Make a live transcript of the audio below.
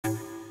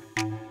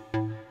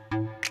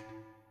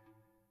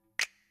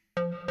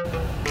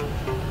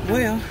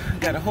Well, I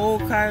got a whole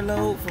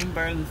carload from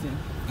Burlington.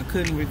 I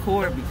couldn't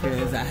record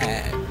because I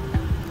had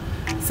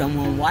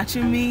someone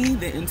watching me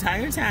the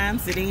entire time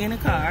sitting in a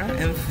car,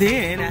 and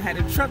then I had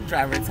a truck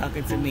driver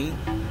talking to me.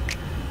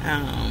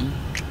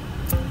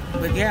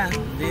 But yeah,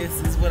 this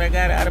is what I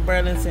got out of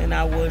Burlington.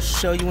 I will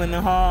show you in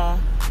the haul.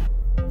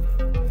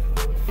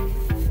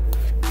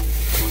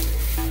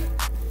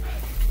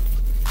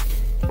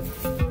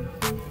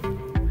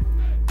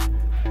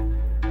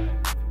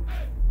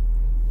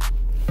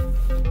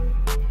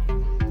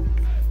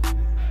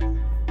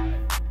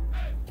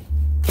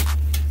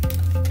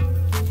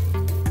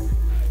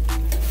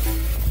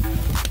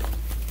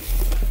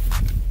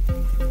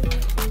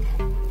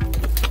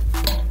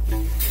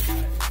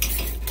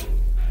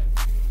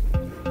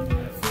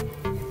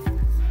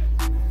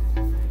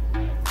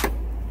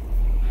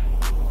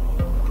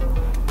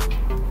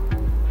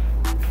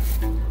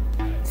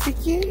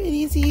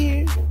 Security's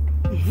here.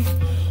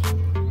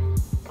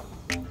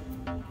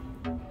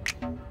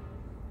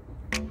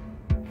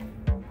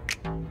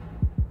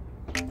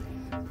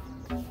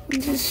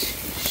 I'm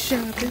just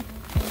shopping.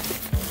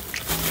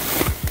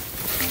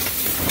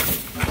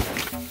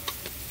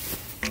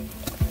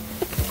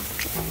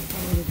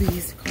 All of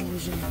these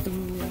clothes are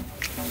through.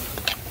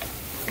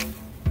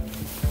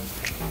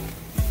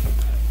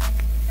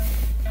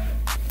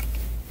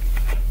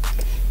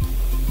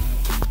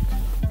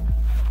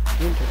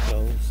 Winter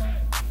clothes.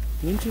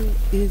 Winter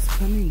is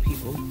coming,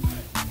 people.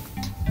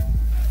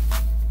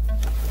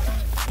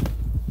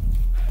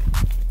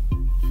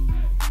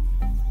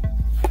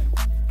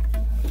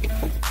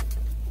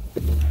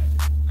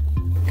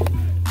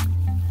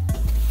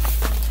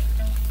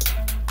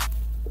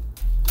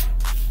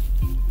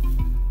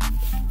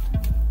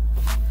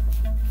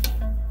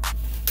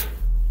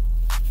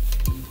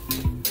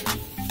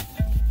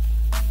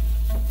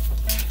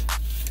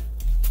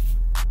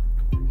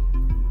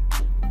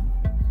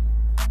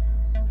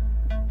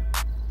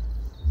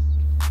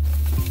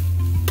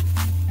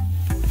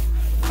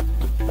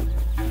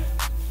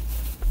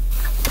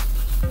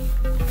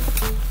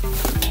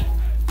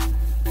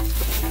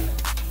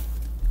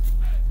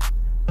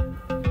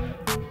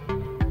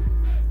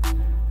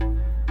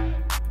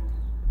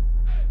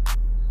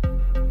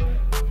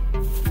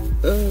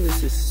 Oh,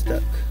 this is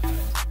stuck.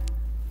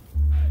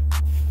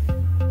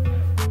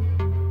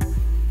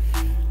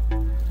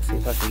 Let's see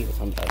if I can get it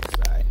from the other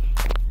side.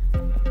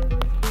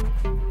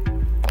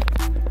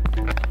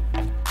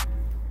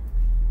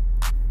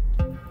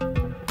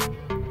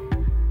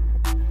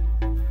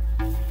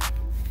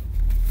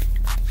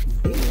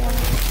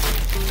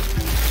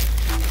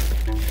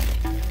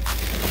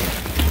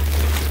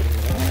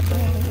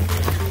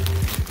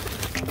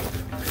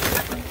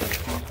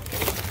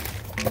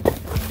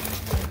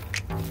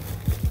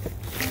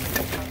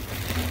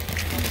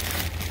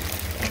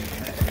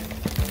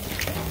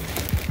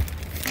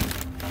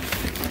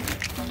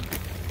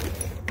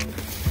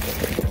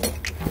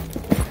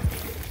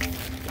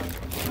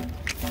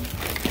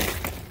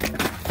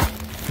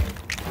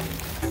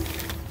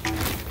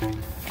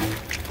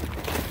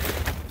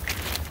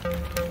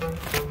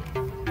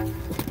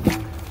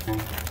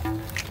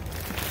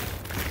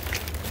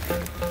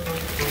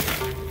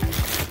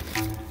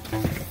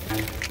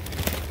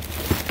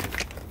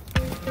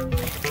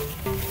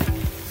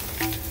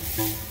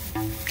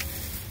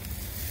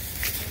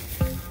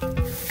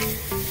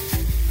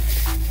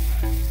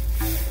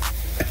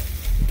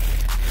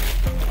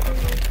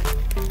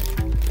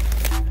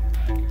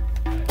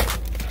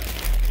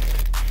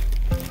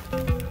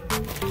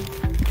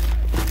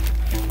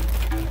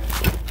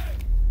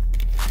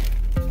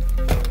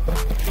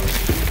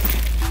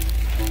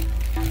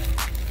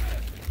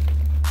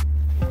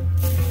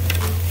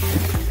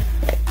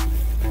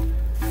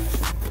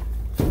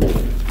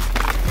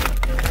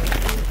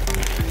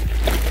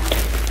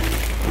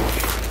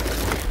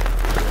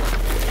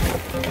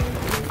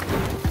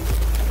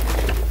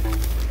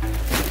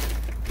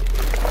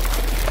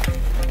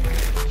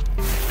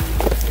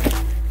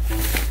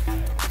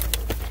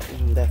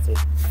 That's it.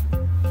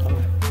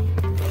 Oh.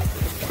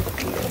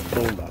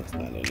 Phone box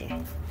not in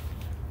there.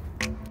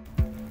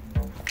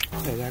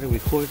 Okay, I gotta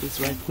record this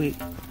right quick.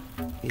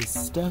 His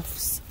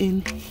stuff's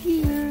in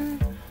here,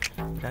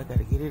 but I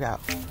gotta get it out.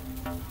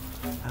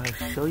 I'll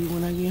show you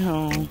when I get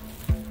home.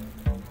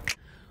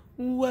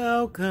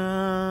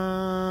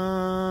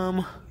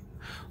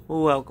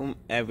 Welcome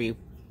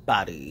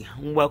everybody.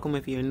 Welcome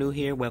if you're new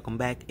here. Welcome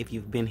back if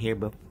you've been here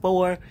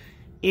before.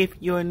 If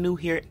you're new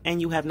here and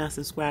you have not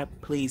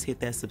subscribed, please hit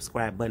that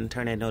subscribe button.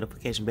 Turn that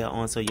notification bell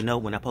on so you know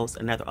when I post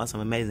another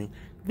awesome, amazing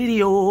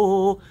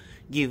video.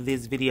 Give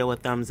this video a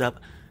thumbs up.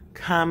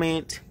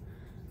 Comment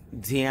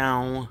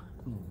down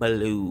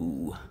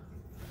below.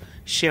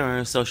 Share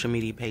on social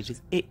media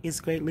pages. It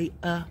is greatly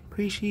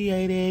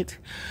appreciated.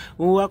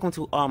 Welcome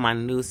to all my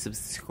new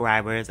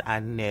subscribers. I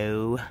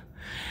know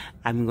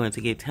I'm going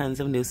to get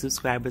tons of new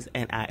subscribers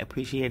and I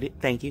appreciate it.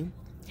 Thank you.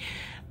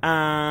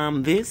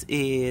 This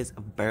is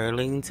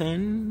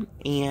Burlington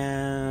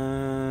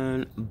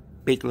and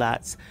Big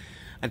Lots.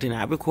 I did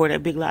not record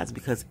at Big Lots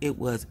because it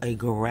was a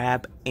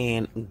grab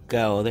and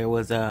go. There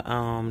was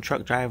a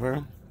truck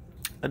driver,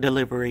 a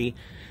delivery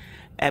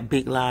at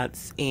Big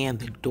Lots, and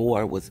the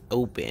door was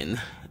open.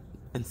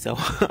 And so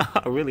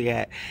I really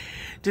had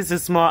just a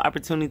small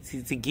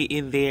opportunity to get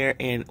in there.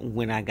 And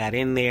when I got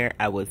in there,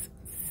 I was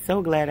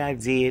so glad I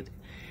did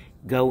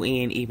go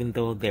in, even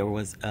though there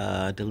was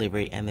a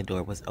delivery and the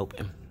door was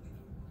open.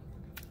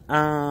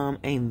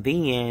 And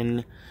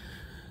then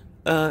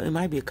it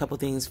might be a couple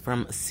things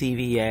from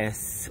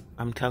CVS.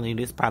 I'm telling you,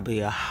 this is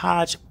probably a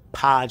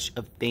hodgepodge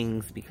of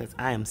things because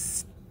I am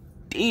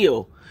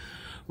still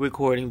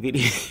recording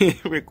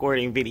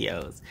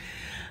videos.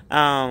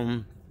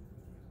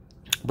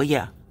 But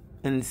yeah,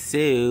 and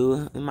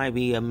so it might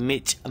be a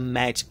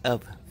match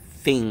of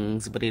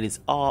things, but it is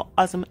all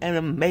awesome and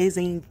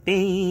amazing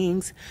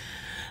things.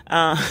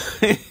 And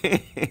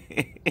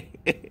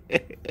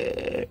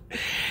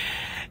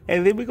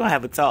then we're gonna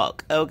have a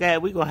talk, okay?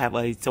 We're gonna have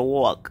a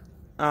talk.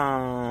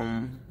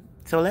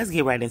 So let's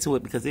get right into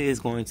it because it is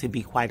going to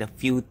be quite a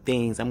few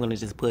things. I'm gonna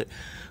just put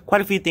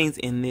quite a few things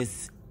in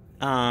this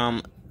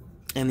haul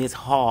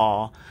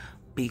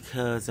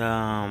because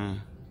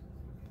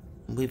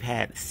we've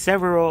had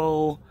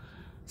several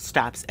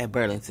stops at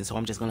Burlington, so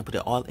I'm just gonna put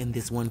it all in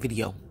this one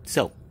video.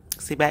 So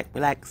sit back,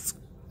 relax,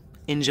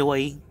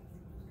 enjoy.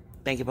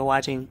 Thank you for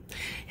watching.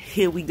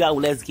 Here we go.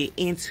 Let's get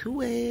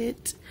into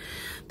it.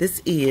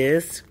 This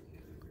is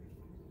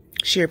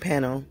sheer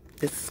panel.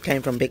 This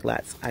came from Big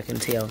Lots, I can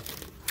tell.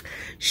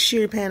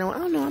 Sheer panel. I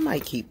don't know. I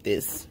might keep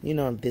this. You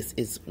know, this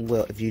is,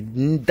 well, if you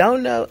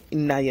don't know,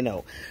 now you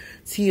know.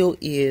 Teal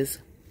is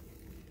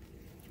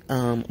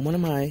one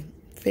of my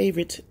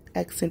favorite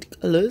accent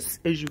colors.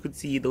 As you can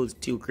see, those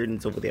teal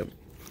curtains over there.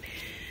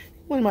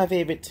 One of my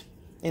favorite.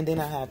 And then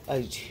I have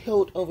a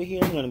tote over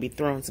here. I'm going to be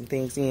throwing some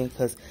things in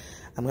because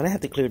I'm going to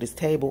have to clear this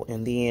table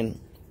and then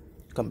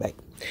come back.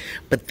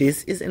 But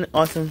this is an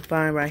awesome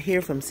find right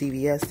here from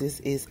CVS. This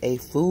is a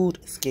food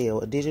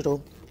scale, a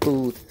digital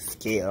food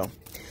scale.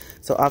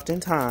 So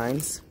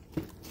oftentimes,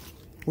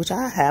 which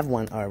I have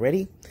one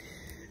already,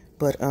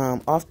 but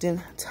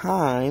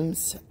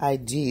oftentimes I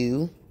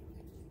do,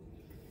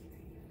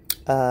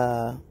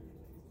 what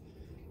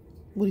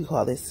do you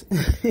call this?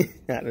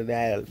 Not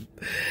that.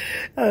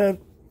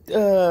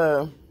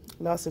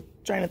 Lost a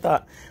train of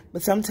thought.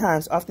 But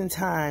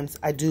oftentimes,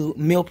 I do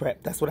meal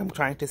prep. That's what I'm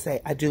trying to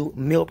say. I do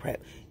meal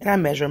prep. And I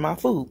measure my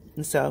food.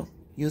 And so,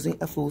 using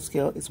a food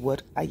scale is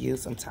what I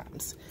use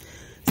sometimes.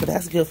 So,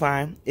 that's good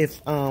find.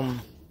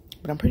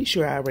 But I'm pretty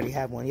sure I already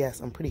have one.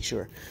 Yes, I'm pretty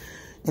sure.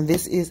 And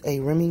this is a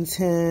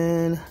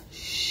Remington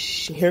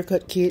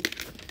haircut kit.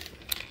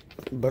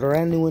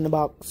 Brand new in the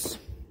box.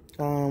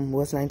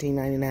 Was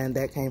 $19.99.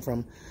 That came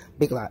from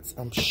Big Lots,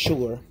 I'm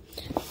sure.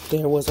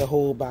 There was a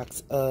whole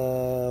box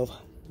of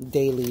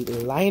daily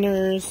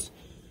liners.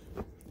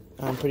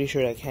 I'm pretty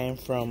sure that came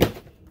from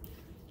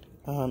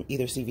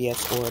either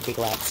CVS or Big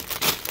Lots.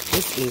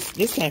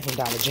 This came from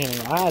Dollar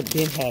General. I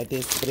didn't have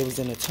this, but it was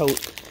in a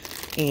tote,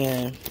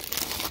 and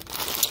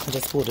I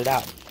just pulled it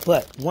out.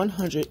 But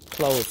 100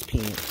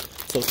 clothespins.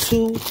 So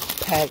 2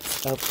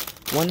 packs of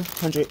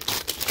 100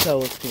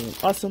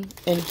 clothespins. Awesome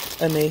and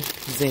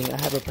amazing.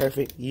 I have a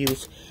perfect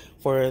use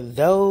for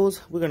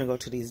those. We're gonna go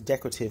to these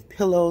decorative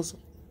pillows.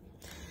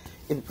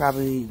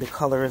 The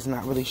color is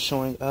not really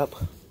showing up.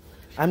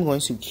 I'm going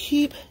to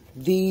keep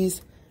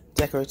these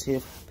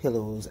decorative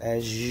pillows,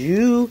 as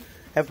you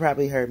have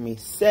probably heard me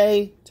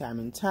say time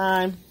and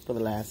time for the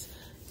last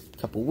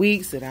couple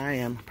weeks, that I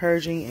am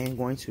purging and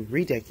going to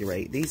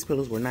redecorate. These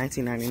pillows were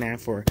 $19.99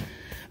 for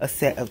a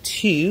set of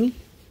 2,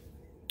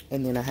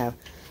 and then I have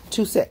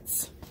 2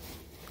 sets.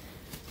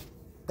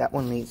 That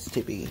one needs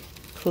to be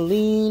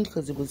cleaned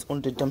because it was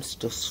on the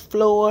dumpster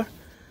floor,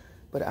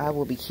 but I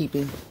will be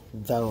keeping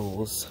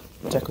those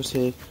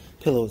decorative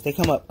pillows. They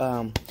come up,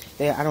 I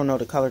don't know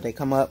the color they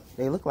come up.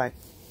 They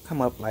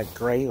come up like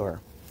gray or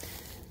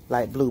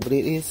light blue, but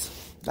it is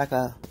like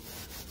a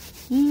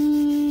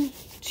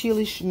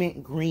chili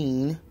mint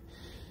green,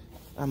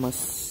 I'm gonna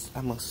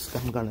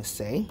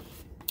say.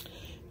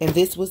 And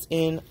this was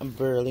in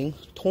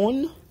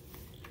Burlington.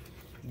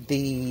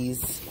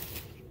 These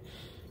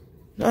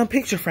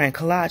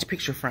collage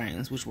picture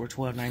frames, which were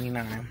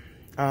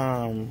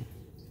 $12.99.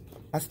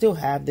 I still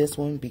have this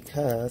one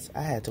because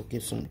I had to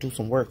do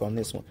some work on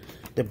this one.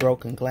 The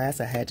broken glass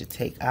I had to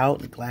take out.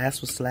 The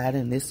glass was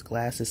sliding. This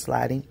glass is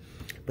sliding,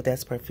 but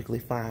that's perfectly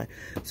fine.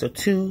 So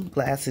 2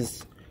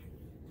 glasses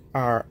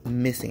are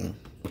missing.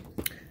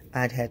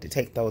 I'd had to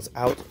take those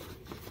out,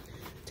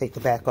 take the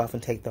back off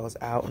and take those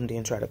out, and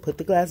then try to put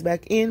the glass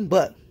back in.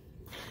 But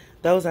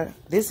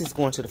this is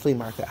going to the flea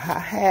market. I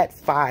had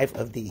 5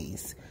 of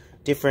these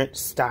different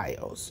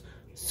styles.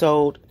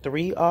 Sold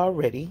 3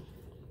 already.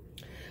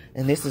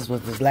 And this was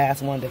the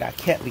last one that I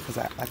kept because,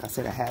 like I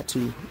said, I had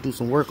to do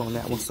some work on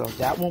that one. So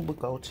that one will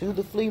go to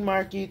the flea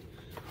market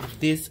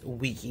this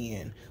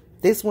weekend.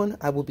 This one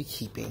I will be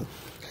keeping.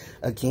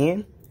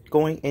 Again,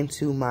 going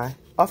into my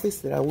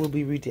office that I will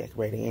be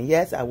redecorating. And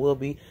yes, I will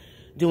be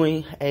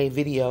doing a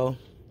video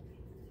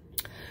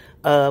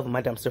of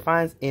my dumpster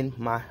finds in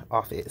my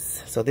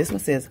office. So this one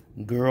says,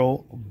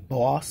 Girl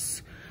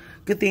Boss.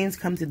 Good things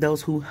come to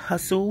those who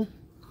hustle.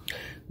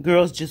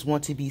 Girls just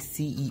want to be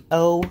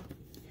CEO.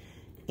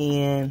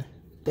 And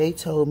they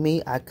told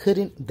me I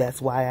couldn't.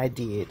 That's why I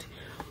did.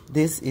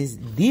 This is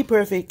the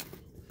perfect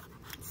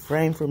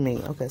frame for me.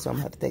 Okay, so I'm going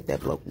to have to take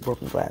that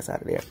broken glass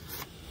out of there.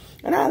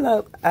 And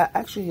I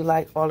actually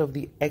like all of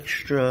the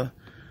extra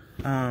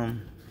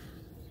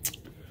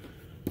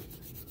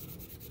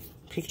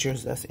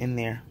pictures that's in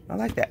there. I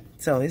like that.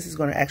 So this is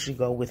going to actually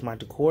go with my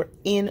decor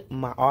in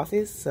my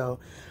office. So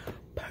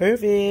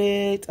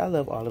perfect. I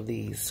love all of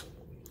these.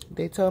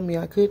 They told me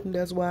I couldn't.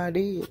 That's why I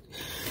did.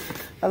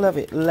 I love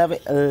it. Love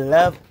it.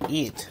 Love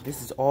it.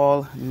 This is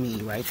all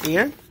me right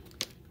there.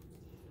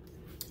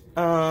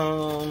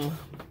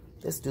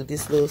 Let's do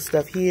this little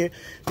stuff here.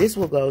 This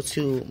will go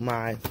to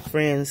my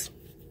friend's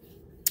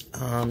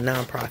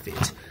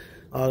nonprofit.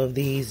 All of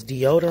these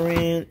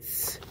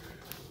deodorants.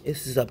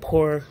 This is a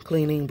pore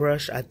cleaning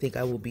brush I think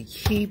I will be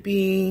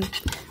keeping.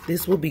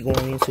 This will be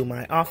going into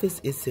my office.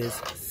 It says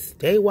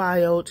Stay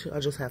Wild. I'll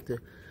just have to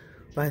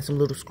find some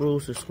little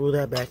screws to screw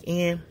that back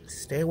in.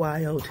 Stay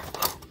Wild.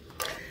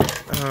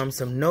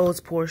 Some nose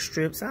pore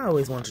strips. I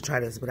always wanted to try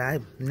this, but I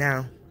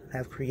now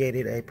have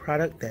created a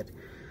product that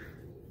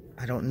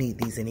I don't need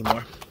these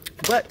anymore.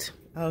 But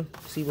I'll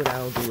see what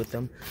I'll do with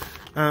them.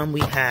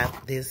 We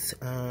have this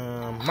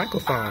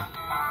microphone.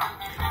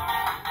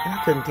 And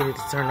I couldn't get it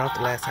to turn off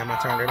the last time I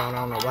turned it on.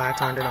 I don't know why I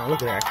turned it on.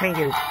 Look at that. I can't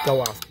get it to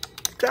go off.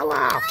 Go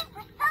off!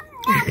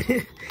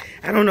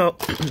 I don't know.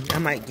 I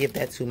might give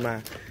that to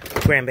my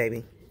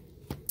grandbaby.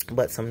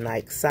 But some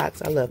Nike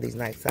socks. I love these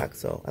Nike socks.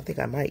 So I think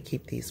I might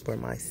keep these for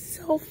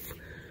myself.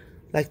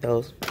 Like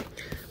those.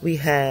 We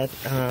have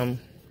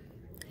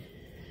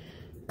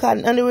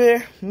cotton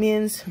underwear.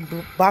 Men's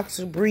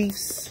boxer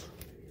briefs.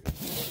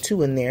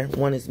 2 in there.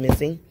 1 is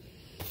missing.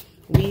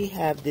 We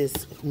have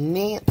this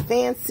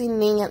Fancy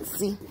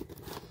Nancy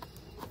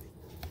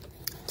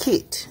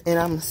kit. And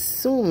I'm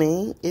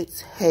assuming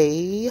it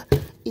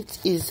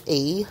is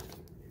a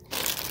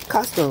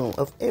costume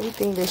of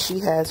everything that she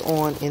has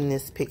on in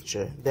this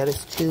picture. That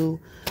is too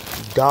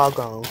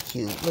doggone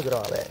cute. Look at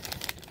all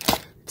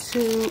that.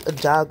 Too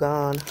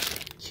doggone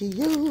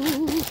cute.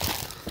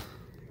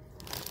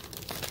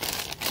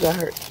 Got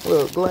her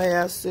little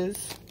glasses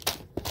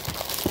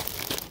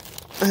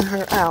and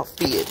her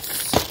outfits.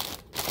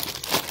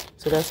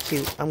 So that's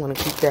cute. I'm going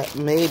to keep that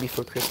maybe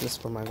for Christmas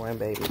for my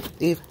grandbaby,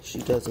 if she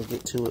doesn't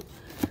get to it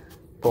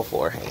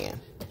beforehand.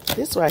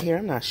 This right here,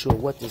 I'm not sure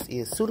what this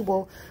is.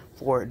 Suitable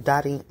for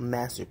dotting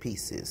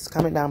masterpieces.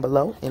 Comment down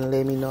below and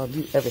let me know if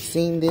you've ever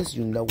seen this.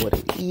 You know what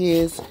it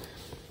is.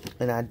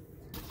 And I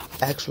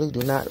actually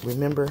do not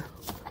remember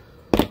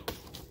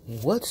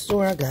what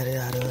store I got it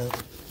out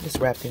of. It's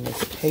wrapped in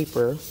this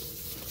paper.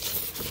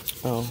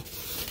 Oh,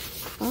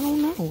 I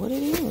don't know what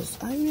it is.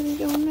 I really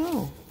don't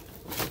know.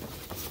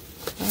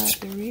 I have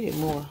to read it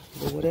more.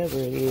 But whatever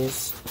it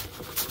is,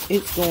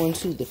 it's going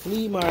to the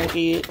flea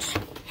market.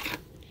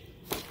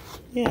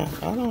 Yeah,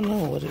 I don't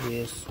know what it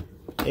is.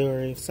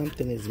 Or if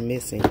something is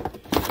missing.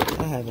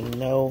 I have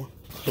no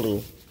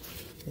clue.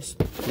 Let's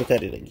look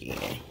at it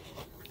again.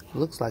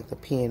 Looks like the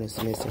pen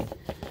is missing.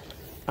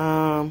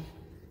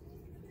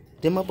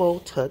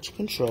 Dimmable touch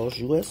controls,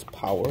 US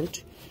powered.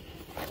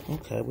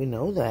 Okay, we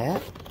know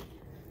that.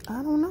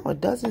 I don't know.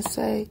 It doesn't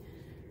say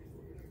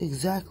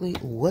exactly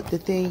what the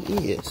thing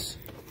is.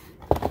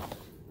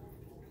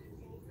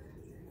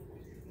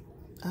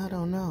 I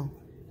don't know.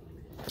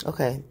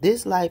 Okay,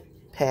 this light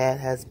pad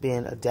has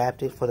been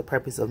adapted for the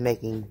purpose of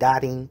making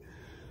dotting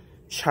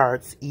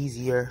charts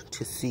easier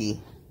to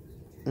see.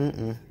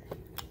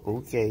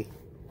 Okay.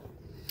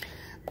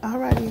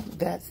 Alrighty,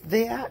 that's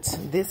that.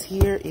 This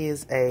here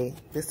is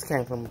this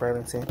came from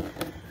Burlington.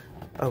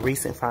 A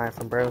recent find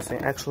from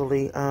Burlington.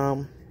 Actually,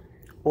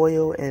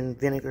 oil and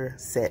vinegar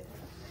set.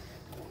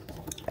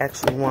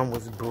 Actually, one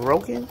was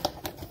broken,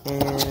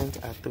 and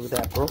I threw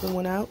that broken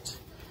one out.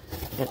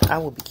 And I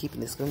will be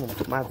keeping this. I'm going to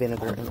put my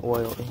vinegar and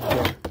oil in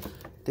here.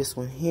 This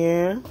one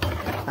here,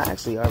 I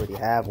actually already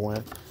have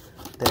one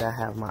that I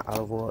have my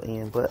olive oil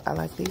in, but I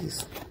like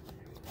these.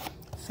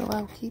 So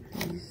I'll keep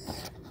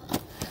these.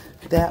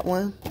 That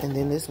one, and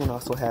then this one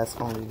also has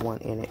only one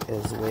in it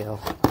as well.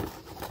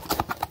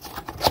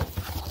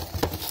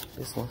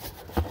 This one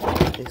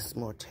is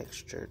more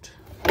textured.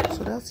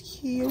 So that's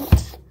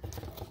cute.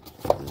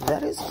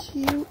 That is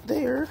cute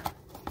there.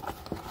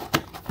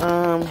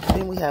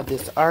 Then we have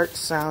this art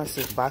sound. It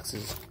says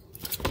boxes.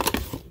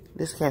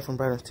 This came from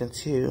Burlington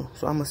too.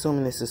 So I'm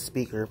assuming this is a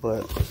speaker,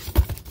 but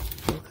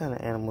what kind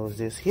of animal is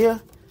this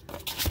here?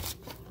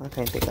 I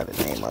can't think of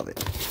the name of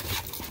it.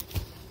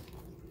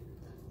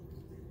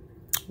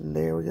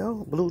 There we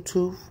go.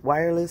 Bluetooth,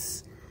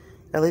 wireless,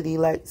 LED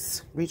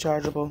lights,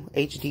 rechargeable,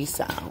 HD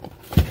sound.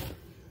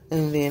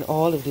 And then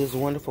all of this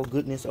wonderful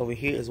goodness over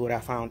here is what I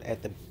found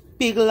at the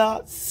Big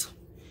Lots.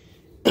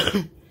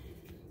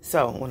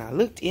 So when I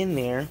looked in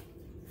there,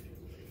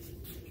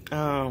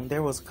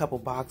 there was a couple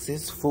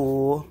boxes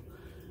full,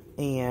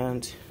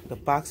 and The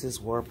boxes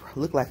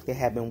look like they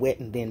have been wet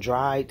and then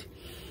dried.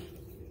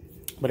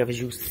 But as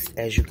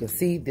you can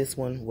see, this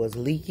one was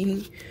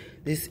leaking.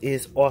 This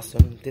is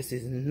awesome. This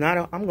is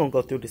not I'm going to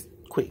go through this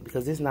quick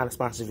because this is not a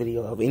sponsored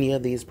video of any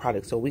of these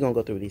products. So we're going to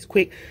go through these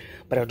quick.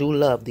 But I do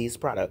love these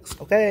products.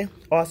 Okay?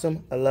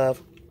 Awesome. I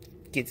love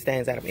get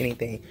stains out of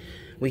anything.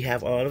 We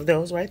have all of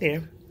those right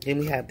there. Then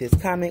we have this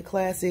Comet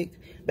Classic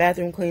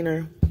bathroom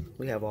cleaner.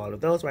 We have all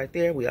of those right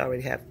there. We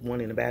already have one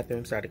in the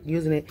bathroom. Started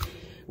using it.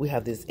 We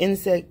have this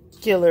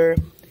insect killer.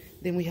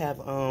 Then we have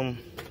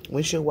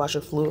windshield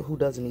washer fluid. Who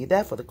doesn't need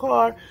that for the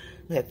car?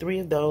 We had 3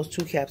 of those.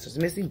 2 caps is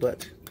missing,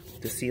 but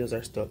the seals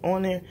are still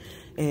on there.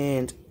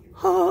 And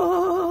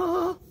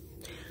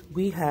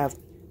we have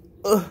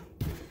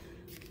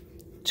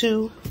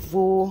 2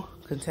 full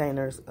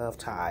containers of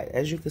Tide.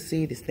 As you can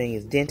see, this thing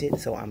is dented,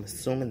 so I'm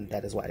assuming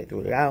that is why they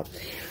threw it out.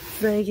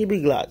 Thank you,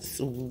 big lots.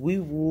 We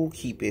will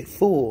keep it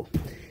full.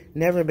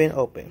 Never been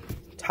open.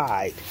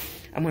 Tide.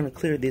 I'm going to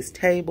clear this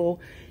table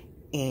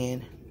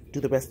and do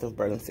the rest of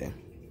Burlington.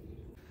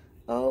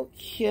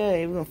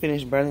 Okay, we're going to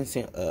finish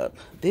Burlington up.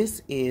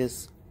 This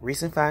is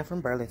recent find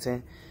from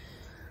Burlington.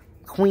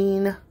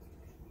 Queen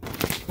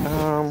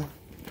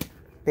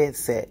bed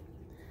set.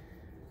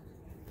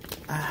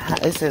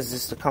 It says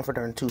it's the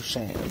comforter and 2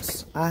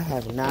 shams. I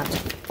have not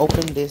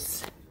opened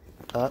this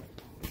up.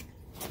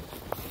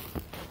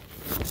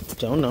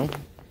 Don't know.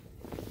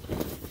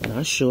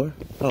 Not sure.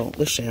 Oh,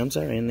 the shams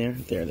are in there.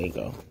 There they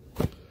go.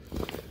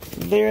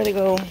 There they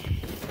go.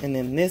 And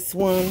then this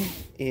one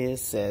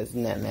says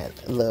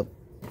Nat Le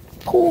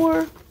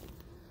Pour.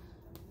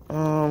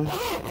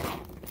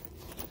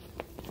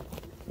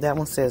 That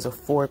one says a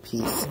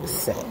 4-piece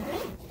set.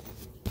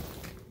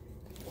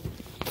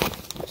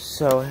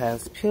 So it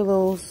has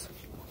pillows,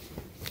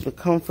 the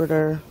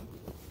comforter,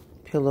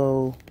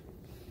 pillow.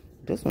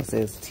 This one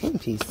says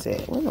 10-piece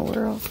set. What in the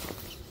world?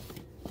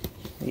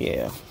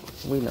 Yeah,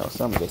 we know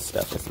some of this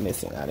stuff is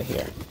missing out of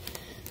here.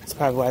 That's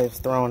probably why it's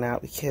thrown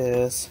out,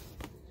 because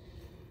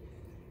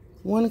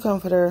 1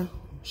 comforter,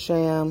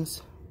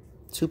 shams,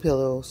 2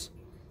 pillows,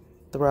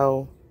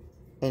 throw,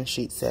 and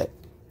sheet set.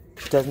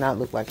 Does not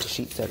look like the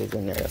sheet set is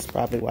in there. That's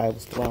probably why it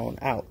was thrown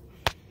out.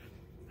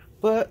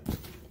 But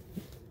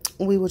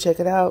we will check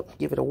it out,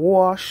 give it a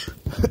wash,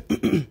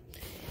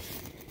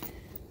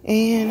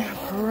 and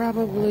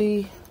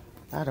probably,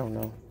 I don't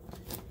know.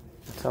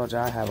 I told you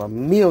I have a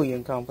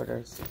million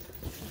comforters.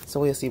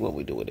 So we'll see what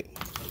we do with it.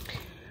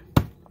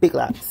 Big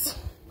lots.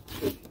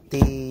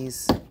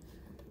 These,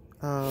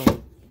 that's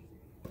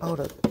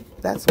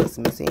what's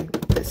missing.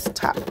 This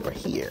top right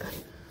here.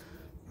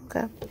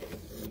 Okay.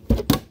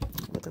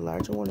 But the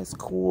larger one is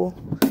cool.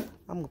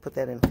 I'm going to put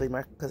that in the flea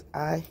market because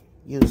I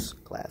use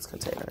glass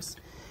containers.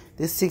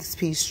 This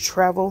 6-piece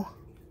travel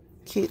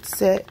kit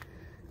set.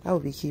 I will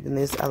be keeping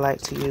this. I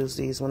like to use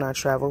these when I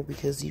travel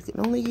because you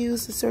can only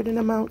use a certain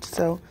amount.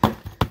 So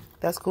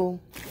that's cool.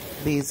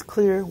 These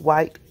clear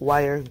white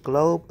wire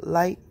globe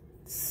light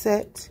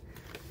set.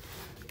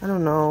 I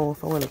don't know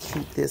if I want to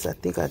keep this. I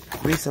think I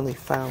recently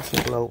found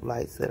some globe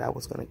lights that I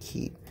was going to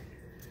keep.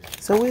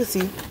 So we'll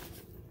see.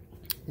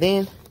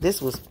 Then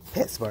this was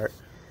PetSmart.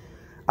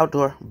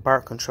 Outdoor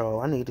bark control.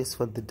 I need this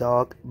for the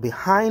dog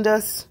behind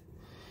us.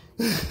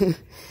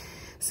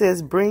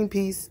 Says bring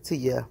peace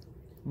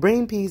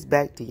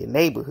back to your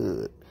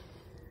neighborhood.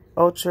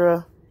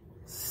 Ultra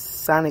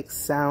sonic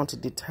sound to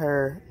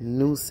deter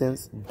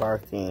nuisance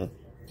barking.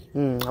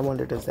 I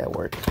wonder, does that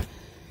work?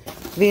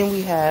 Then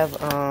we have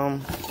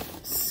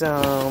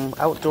some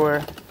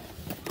outdoor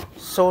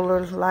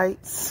solar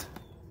lights.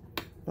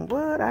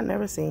 What? I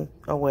never seen.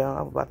 Oh well,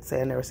 I was about to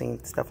say I never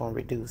seen stuff on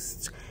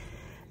reduced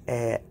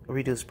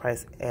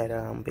price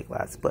at Big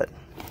Lots. But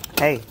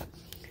hey,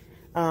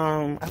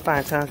 I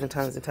find tons and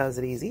tons and tons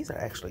of these. These are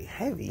actually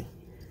heavy.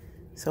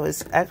 So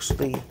it's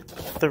actually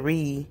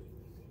 3.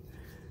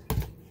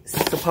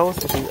 It's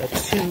supposed to be a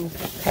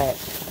 2-pack,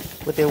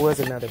 but there was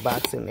another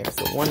box in there,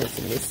 so 1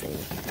 is missing.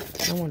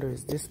 I wonder,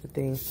 is this the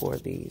thing for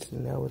these?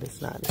 No, it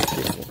is not. It's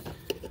missing.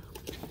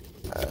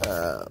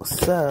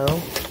 So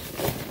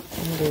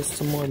there's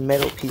some more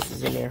metal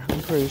pieces in there.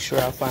 I'm pretty sure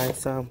I'll find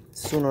some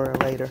sooner or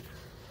later.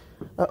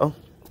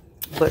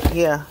 But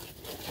yeah,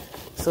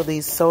 so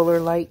these solar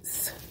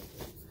lights,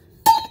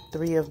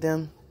 3 of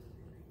them.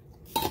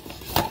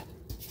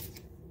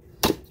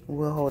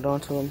 We'll hold on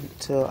to them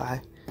until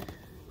I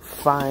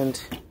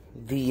find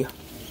the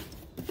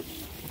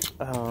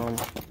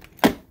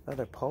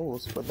other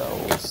poles for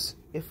those,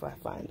 if I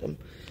find them.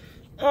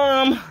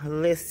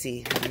 Let's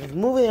see.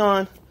 Moving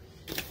on.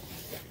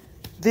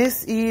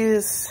 This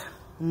is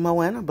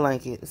Moana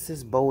blanket. This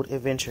is Bold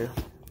Adventure.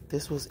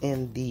 This was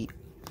in the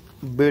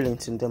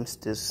Burlington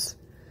dumpsters.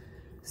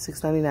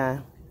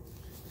 $6.99.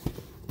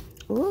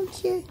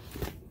 Okay.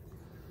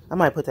 I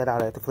might put that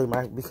out at the flea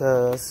market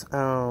because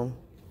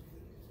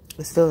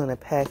it's still in a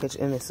package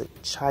and it's a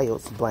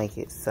child's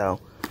blanket.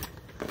 So,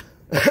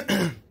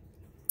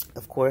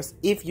 of course,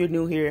 if you're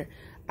new here,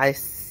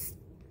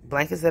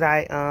 blankets that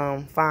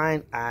I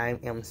find, I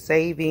am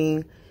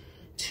saving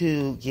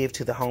to give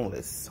to the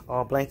homeless.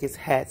 All blankets,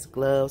 hats,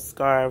 gloves,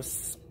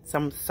 scarves,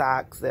 some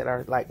socks that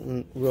are like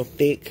real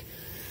thick.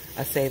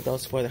 I saved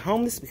those for the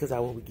homeless because I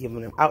will be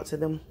giving them out to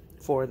them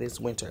for this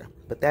winter.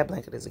 But that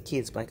blanket is a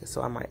kid's blanket,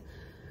 so I might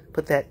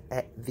put that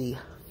at the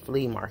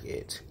flea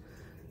market.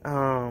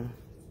 And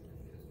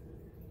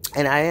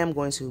I am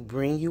going to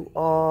bring you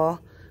all,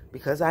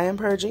 because I am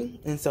purging,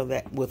 and so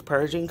that with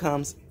purging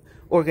comes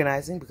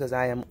organizing, because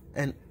I am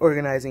an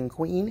organizing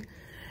queen.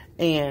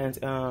 And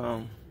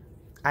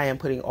I am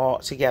putting all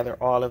together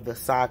all of the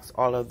socks,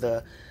 all of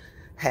the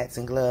hats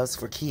and gloves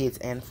for kids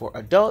and for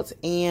adults,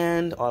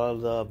 and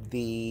all of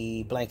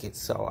the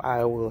blankets. So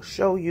I will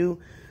show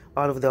you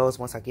all of those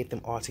once I get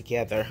them all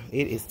together.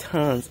 It is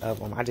tons of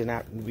them. I did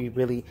not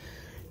really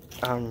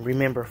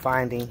remember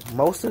finding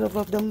most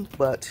of them,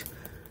 but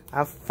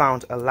I've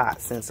found a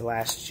lot since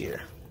last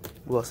year.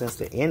 Well, since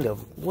the end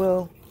of,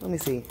 well, let me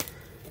see.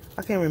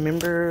 I can't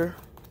remember.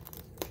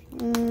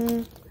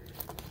 I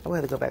will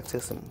have to go back to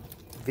some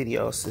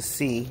videos to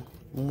see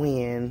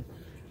when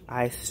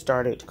I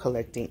started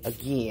collecting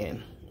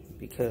again,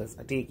 because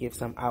I did give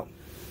some out,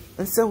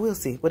 and so we'll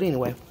see. But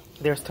anyway,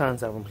 there's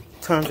tons of them,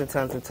 tons and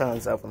tons and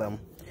tons of them.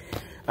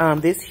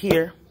 This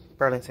here,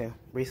 Burlington,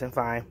 recent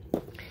find,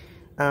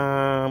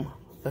 a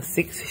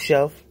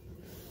 6-shelf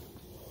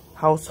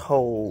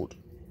household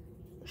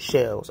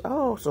shelves.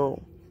 Oh,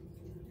 so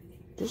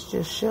this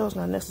just shelves,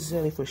 not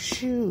necessarily for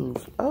shoes.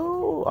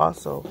 Oh,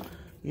 also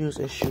use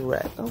a shoe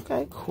rack.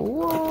 Okay,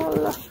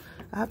 cool.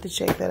 I have to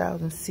check that out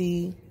and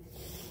see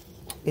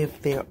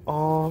if they're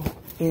all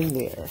in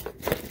there.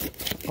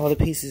 All the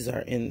pieces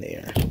are in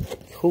there.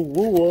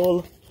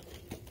 Cool.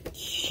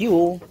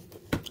 Cool.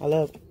 I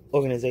love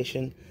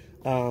organization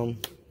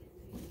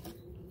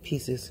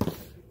pieces.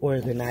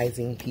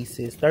 Organizing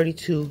pieces.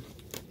 32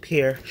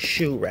 pair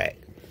shoe rack.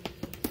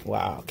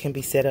 Wow. Can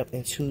be set up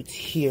in 2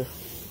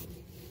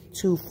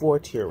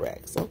 4-tier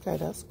racks. Okay,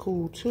 that's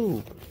cool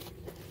too.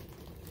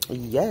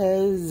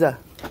 Yes.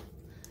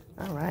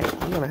 All right,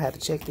 we're gonna have to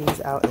check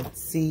these out and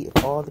see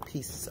if all the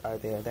pieces are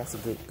there. That's a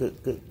good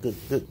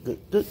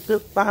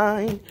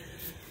find.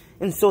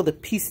 And so the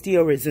piece de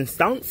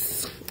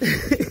resistance.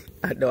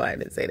 I know I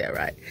didn't say that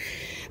right.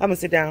 I'm gonna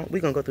sit down.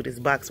 We're gonna go through this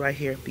box right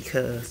here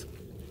because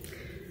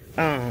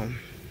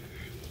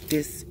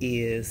this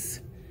is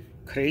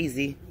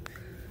crazy,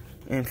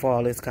 and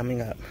fall is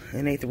coming up.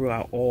 And they threw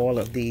out all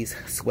of these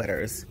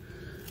sweaters.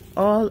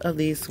 All of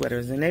these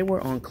sweaters, and they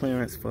were on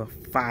clearance for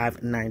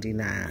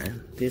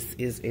 $5.99. This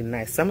is a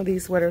nice. Some of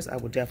these sweaters I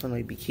will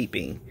definitely be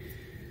keeping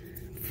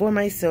for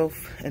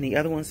myself, and the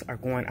other ones are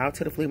going out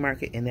to the flea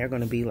market, and they're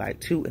going to be like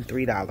 $2 and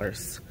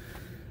 $3.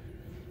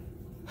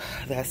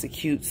 That's a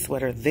cute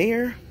sweater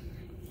there.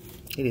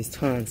 It is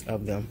tons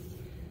of them.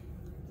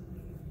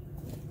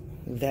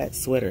 That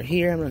sweater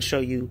here, I'm going to show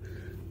you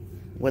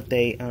what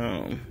they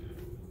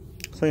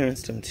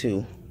clearanced them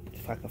to,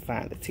 if I can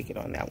find the ticket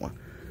on that one.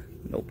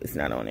 Nope, it's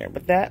not on there.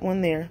 But that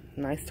one there,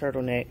 nice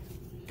turtleneck.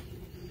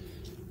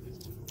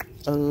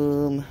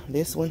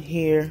 This one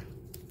here,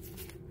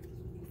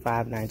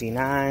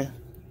 $5.99.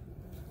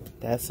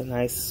 That's a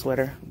nice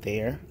sweater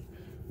there.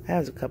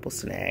 Has a couple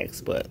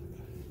snags, but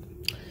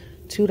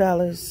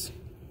 $2.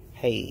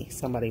 Hey,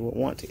 somebody would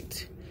want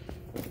it.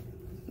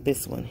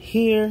 This one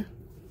here,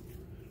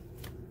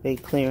 they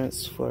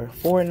clearance for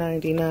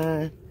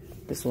 $4.99.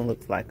 This one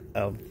looks like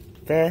a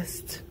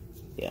vest.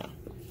 Yeah,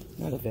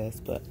 not a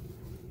vest, but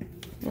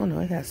oh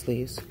no, it has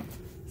sleeves.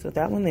 So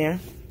that one there.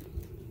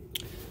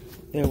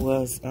 There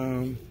was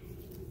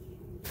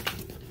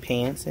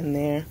pants in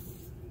there.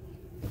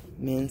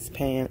 Men's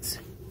pants.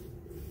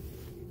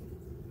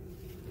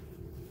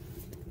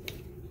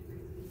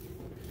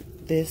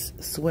 This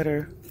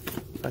sweater,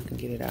 if I can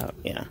get it out,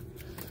 yeah,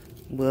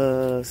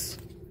 was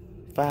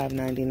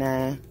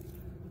 $5.99.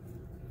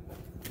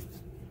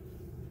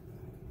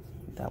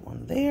 That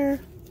one there.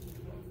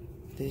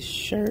 This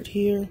shirt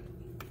here,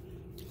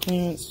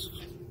 clearance.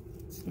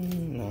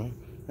 No,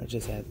 I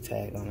just had a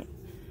tag on it.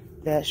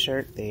 That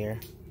shirt there.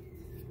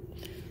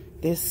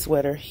 This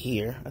sweater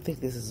here. I think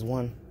this is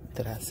one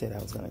that I said I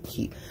was going to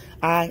keep.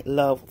 I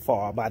love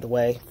fall, by the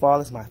way. Fall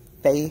is my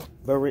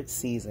favorite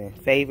season.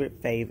 Favorite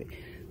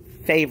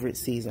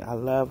season. I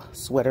love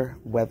sweater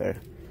weather.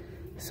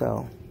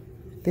 So,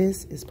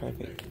 this is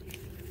perfect.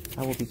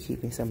 I will be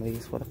keeping some of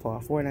these for the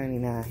fall.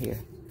 $4.99 here.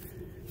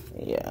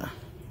 Yeah.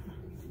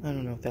 I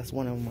don't know if that's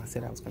one of them I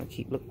said I was going to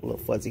keep. Look a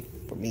little fuzzy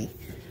for me.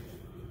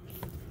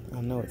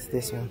 I know it's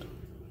this one.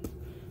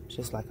 It's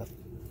just like a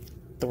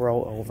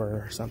throw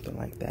over or something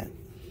like that.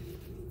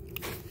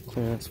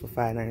 Clearance for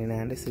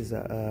 $5.99. This is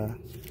a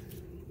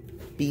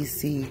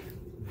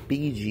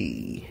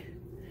BCBG.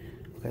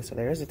 Okay, so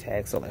there's a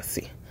tag. So let's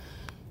see.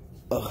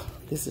 Oh,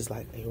 this is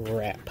like a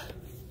wrap.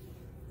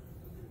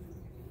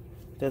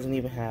 Doesn't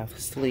even have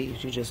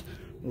sleeves. You just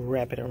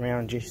wrap it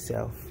around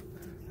yourself.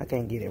 I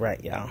can't get it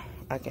right, y'all.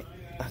 I can't.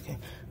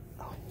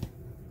 Oh.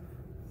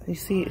 You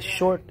see, it's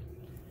short,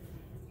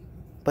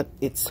 but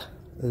it's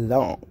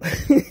long.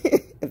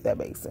 If that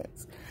makes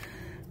sense.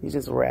 You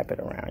just wrap it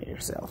around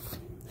yourself.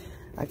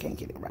 I can't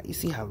get it right. You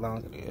see how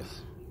long it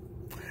is.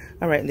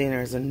 All right, then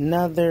there's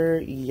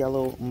another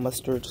yellow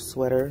mustard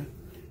sweater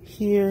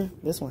here.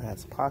 This one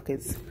has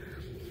pockets.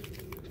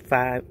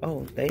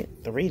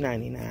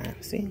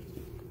 $3.99. See?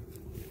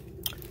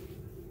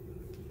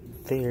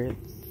 There's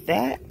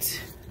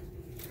that.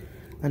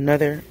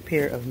 Another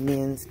pair of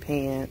men's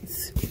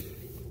pants.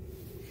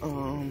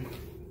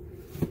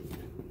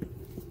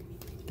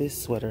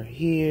 This sweater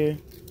here.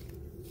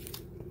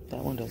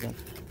 That one doesn't.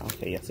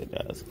 Okay, yes it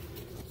does.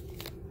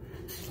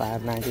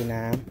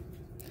 $5.99.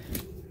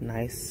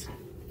 Nice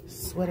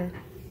sweater.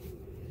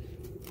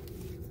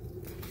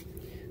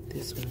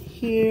 This one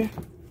here.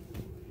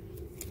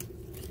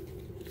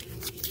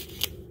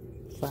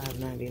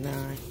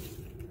 $5.99.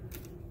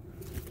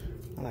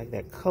 I like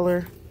that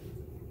color.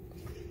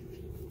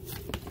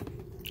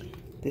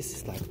 This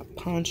is like a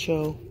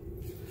poncho,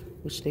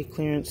 which they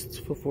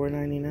clearanced for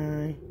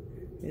 $4.99.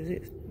 Is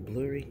it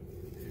blurry?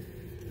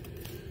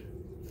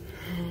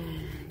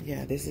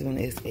 Yeah, this one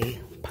is a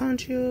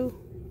poncho.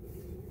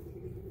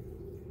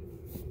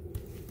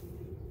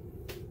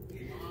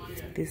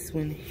 This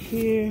one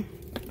here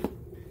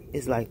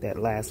is like that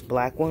last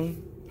black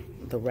one,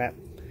 the wrap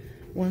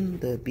one,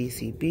 the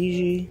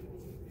BCBG.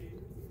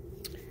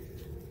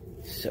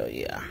 So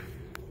yeah,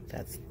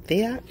 that's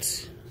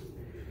that.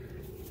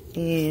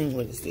 And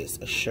what is this?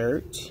 A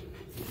shirt.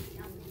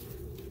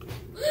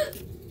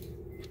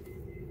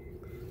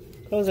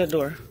 Close that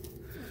door.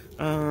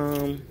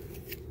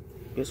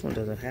 This one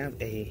doesn't have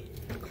a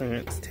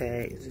clearance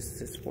tag. It just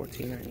says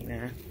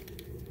 $14.99.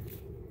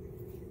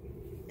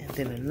 And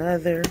then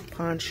another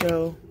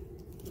poncho.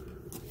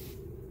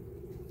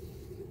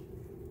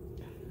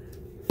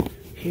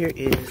 Here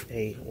is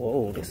a,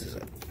 whoa, this is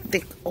a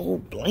thick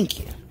old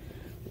blanket.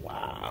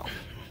 Wow.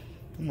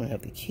 I'm gonna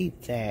have to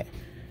keep that.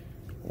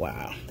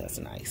 Wow, that's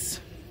nice.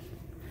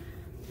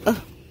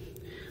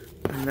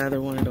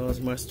 Another one of those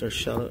mustard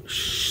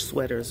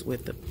sweaters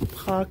with the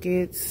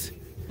pockets.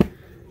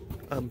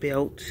 A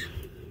belt.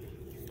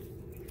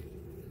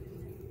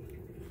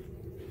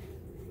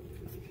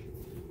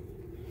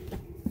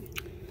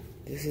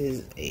 This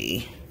is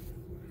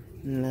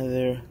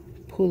another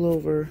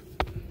pullover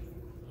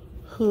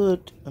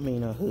hood. I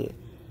mean a hood.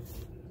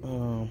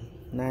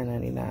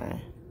 $9.99.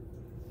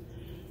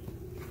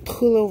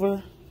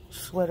 Pullover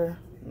sweater.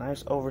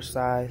 Nice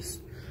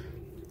oversized.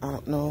 I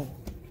don't know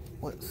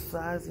what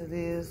size it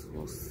is.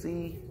 We'll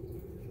see.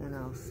 And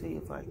I'll see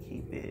if I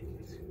keep it.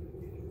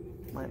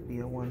 Might be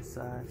a one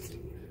size.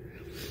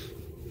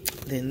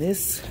 Then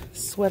this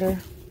sweater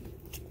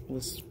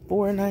was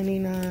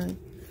 $4.99.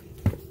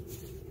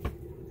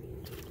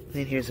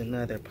 Then here's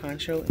another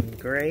poncho in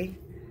gray.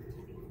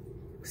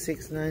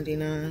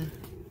 $6.99.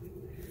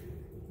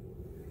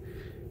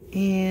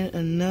 And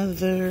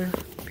another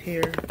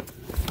pair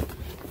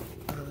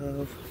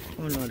of,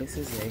 oh no, this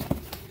is a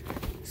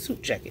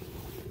suit jacket.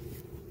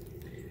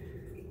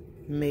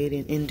 Made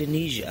in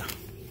Indonesia.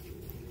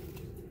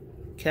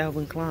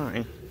 Calvin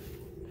Klein.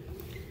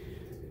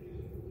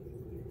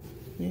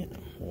 Yeah,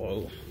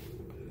 whoa.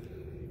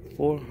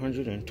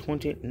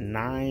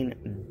 $425.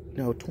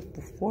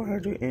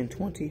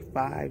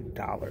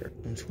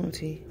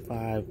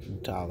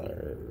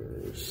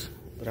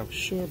 But I'm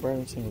sure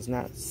Burlington was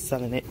not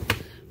selling it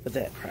for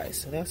that price.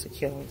 So that's a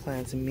Calvin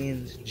Klein's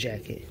men's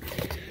jacket.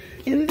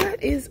 And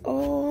that is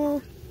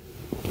all.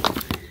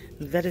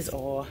 That is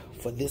all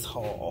for this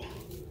haul.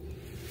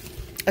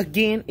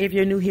 Again, if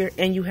you're new here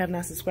and you have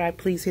not subscribed,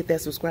 please hit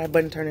that subscribe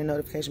button, turn the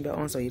notification bell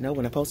on so you know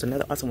when I post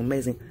another awesome,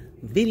 amazing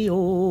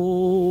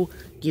video.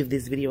 Give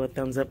this video a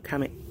thumbs up,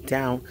 comment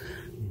down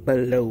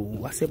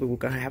below. I said we were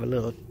going to have a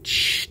little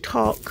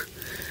talk.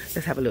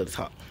 Let's have a little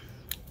talk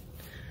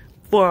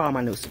for all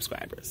my new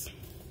subscribers.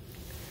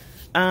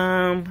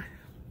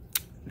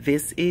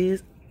 This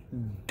is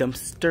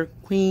Dumpster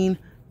Queen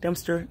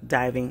Dumpster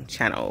Diving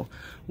channel.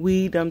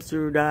 We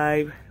dumpster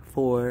dive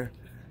for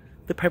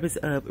the purpose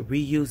of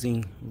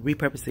reusing,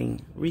 repurposing,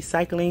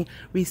 recycling,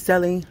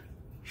 reselling,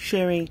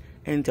 sharing,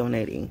 and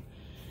donating.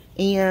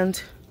 And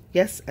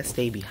yes, I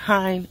stay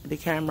behind the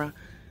camera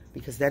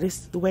because that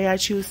is the way I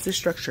choose to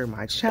structure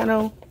my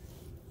channel.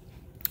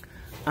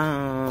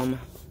 Yeah,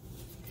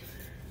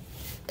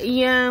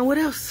 what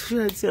else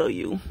should I tell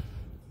you?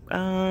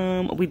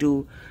 We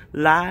do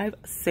live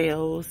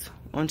sales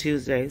on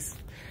Tuesdays.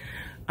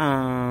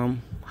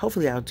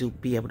 Hopefully I'll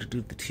be able to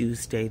do the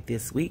Tuesday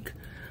this week.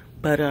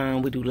 But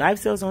we do live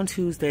sales on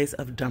Tuesdays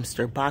of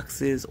dumpster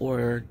boxes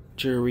or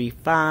jewelry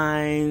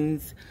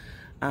finds.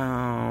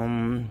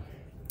 And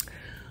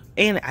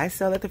I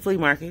sell at the flea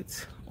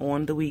markets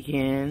on the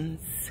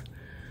weekends.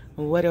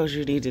 What else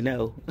you need to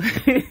know?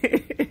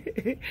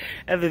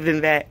 Other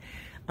than that,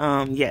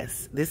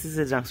 yes, this is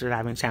a dumpster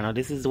diving channel.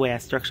 This is the way I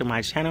structure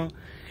my channel.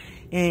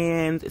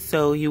 And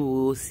so you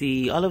will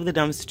see all of the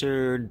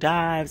dumpster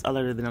dives, all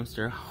of the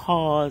dumpster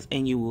hauls,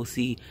 and you will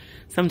see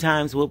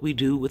sometimes what we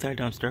do with our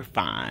dumpster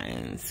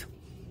finds.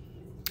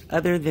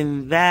 Other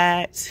than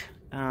that,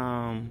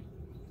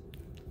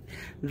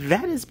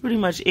 that is pretty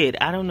much it.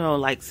 I don't know,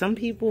 like some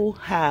people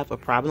have a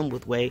problem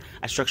with the way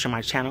I structure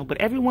my channel, but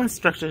everyone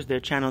structures their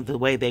channel the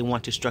way they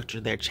want to structure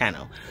their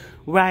channel,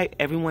 right?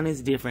 Everyone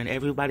is different.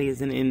 Everybody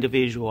is an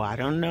individual. I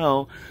don't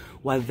know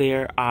why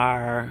there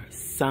are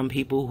some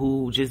people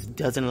who just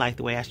doesn't like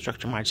the way I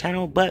structure my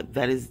channel, but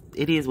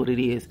it is what it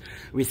is.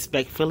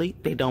 Respectfully,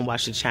 they don't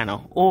watch the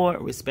channel, or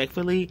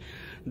respectfully,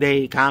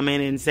 they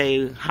comment and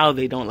say how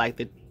they don't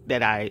like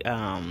that I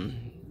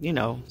you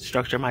know,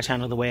 structure my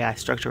channel the way I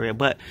structure it,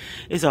 but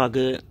it's all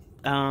good.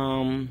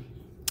 I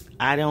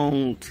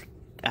don't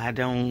I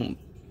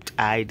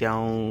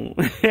don't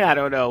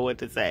know what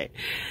to say.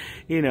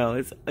 You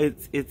know,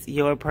 it's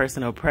your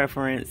personal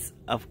preference.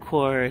 Of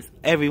course,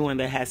 everyone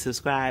that has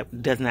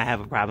subscribed does not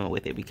have a problem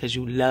with it because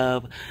you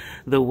love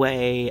the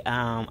way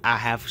I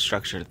have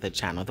structured the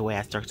channel, the way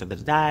I structure the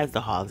dives,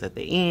 the hogs at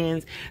the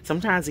ends.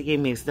 Sometimes it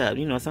get mixed up.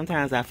 You know,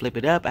 sometimes I flip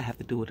it up. I have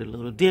to do it a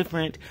little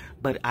different,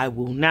 but I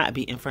will not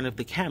be in front of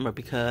the camera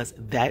because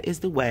that is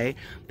the way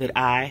that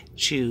I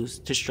choose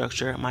to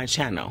structure my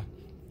channel.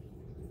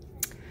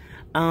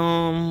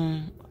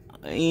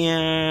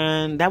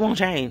 And that won't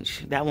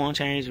change. That won't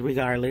change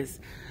regardless.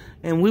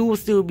 And we will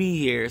still be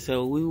here.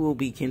 So we will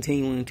be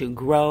continuing to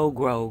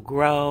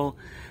grow.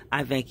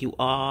 I thank you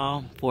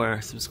all for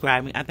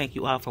subscribing. I thank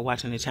you all for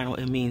watching the channel.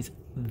 It means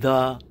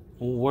the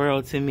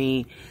world to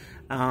me.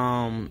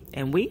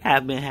 And we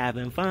have been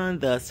having fun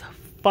thus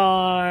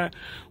far.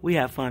 We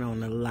have fun on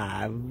the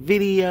live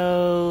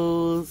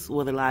videos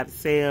or the live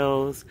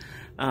sales.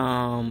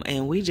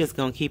 And we just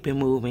gonna keep it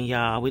moving,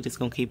 y'all. We just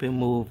gonna keep it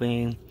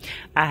moving.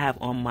 I have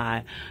on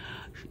my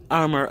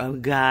armor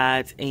of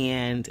God,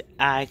 and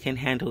I can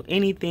handle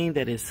anything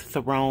that is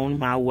thrown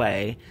my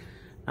way.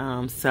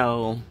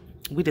 So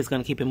we just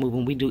gonna keep it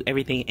moving. We do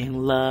everything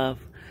in love,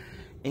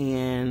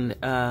 and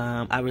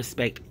I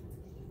respect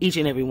each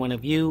and every one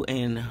of you,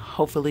 and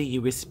hopefully you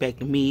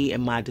respect me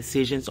and my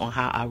decisions on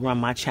how I run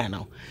my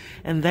channel.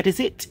 And that is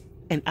it.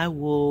 And I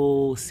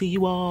will see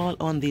you all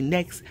on the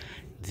next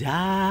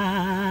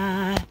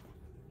dive.